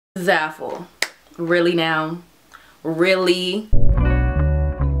Zaful. Really now? Really?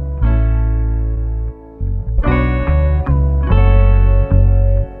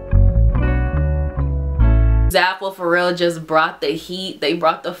 Zaful for real just brought the heat. They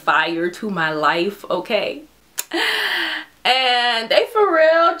brought the fire to my life, okay? And they for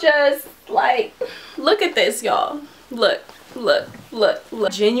real just like, look at this, y'all. Look.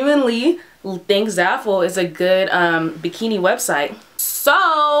 Genuinely think Zaful is a good bikini website.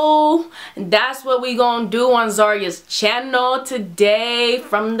 So that's what we gonna do on Zahria's channel today.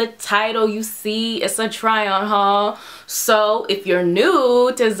 From the title you see, it's a try on haul. So if you're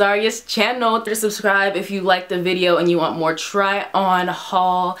new to Zahria's channel, subscribe if you like the video and you want more try on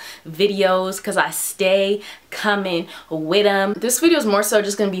haul videos, because I stay coming with them. This video is more so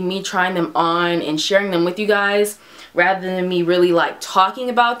just gonna be me trying them on and sharing them with you guys, rather than me really like talking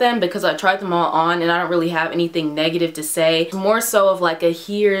about them, because I tried them all on and I don't really have anything negative to say. More so of like a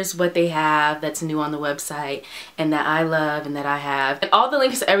here's what they have that's new on the website and that I love and that I have. And all the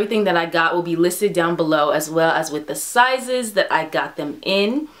links to everything that I got will be listed down below, as well as with the sizes that I got them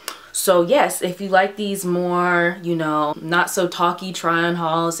in. So yes, if you like these more, you know, not so talky try on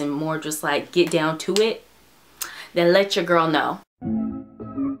hauls and more just like get down to it, then let your girl know.